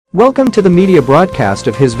Welcome to the media broadcast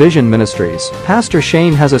of His Vision Ministries. Pastor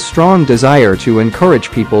Shane has a strong desire to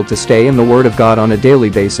encourage people to stay in the Word of God on a daily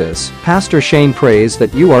basis. Pastor Shane prays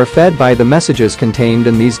that you are fed by the messages contained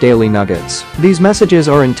in these daily nuggets. These messages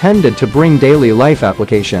are intended to bring daily life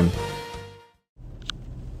application.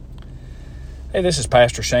 Hey, this is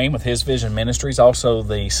Pastor Shane with His Vision Ministries, also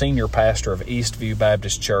the senior pastor of Eastview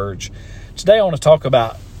Baptist Church. Today I want to talk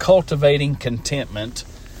about cultivating contentment.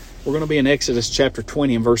 We're going to be in Exodus chapter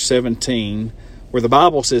 20 and verse 17, where the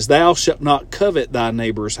Bible says, "Thou shalt not covet thy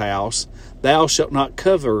neighbor's house, thou shalt not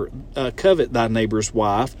covet thy neighbor's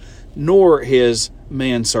wife, nor his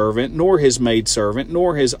manservant, nor his maidservant,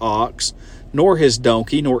 nor his ox, nor his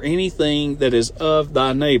donkey, nor anything that is of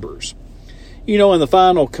thy neighbor's." You know, in the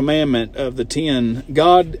final commandment of the 10,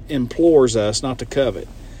 God implores us not to covet.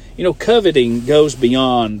 You know, coveting goes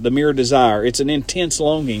beyond the mere desire. It's an intense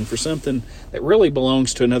longing for something that really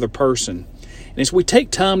belongs to another person. And as we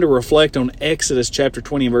take time to reflect on Exodus chapter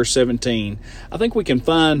 20 and verse 17, I think we can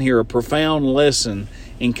find here a profound lesson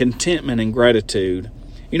in contentment and gratitude.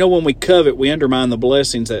 You know, when we covet, we undermine the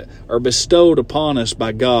blessings that are bestowed upon us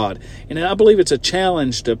by God. And I believe it's a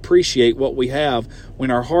challenge to appreciate what we have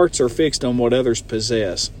when our hearts are fixed on what others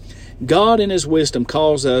possess. God in His wisdom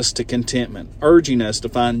calls us to contentment, urging us to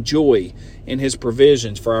find joy in His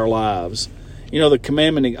provisions for our lives. You know, the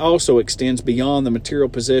commandment also extends beyond the material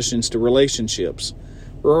possessions to relationships.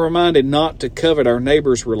 We're reminded not to covet our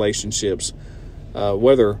neighbor's relationships,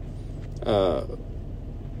 whether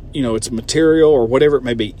it's material or whatever it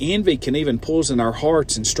may be. Envy can even poison our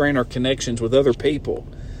hearts and strain our connections with other people.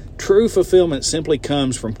 True fulfillment simply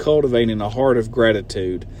comes from cultivating a heart of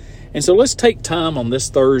gratitude. And so let's take time on this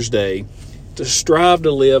Thursday to strive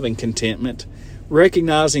to live in contentment,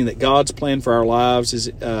 recognizing that God's plan for our lives is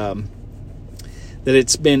that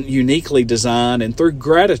it's been uniquely designed. And through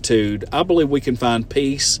gratitude, I believe we can find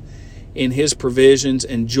peace in His provisions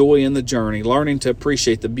and joy in the journey, learning to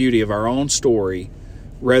appreciate the beauty of our own story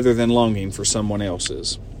rather than longing for someone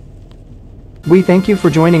else's. We thank you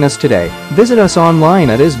for joining us today. Visit us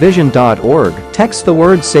online at isvision.org. Text the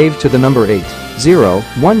word SAVE to the number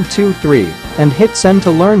 80123 and hit send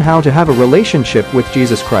to learn how to have a relationship with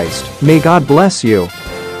Jesus Christ. May God bless you.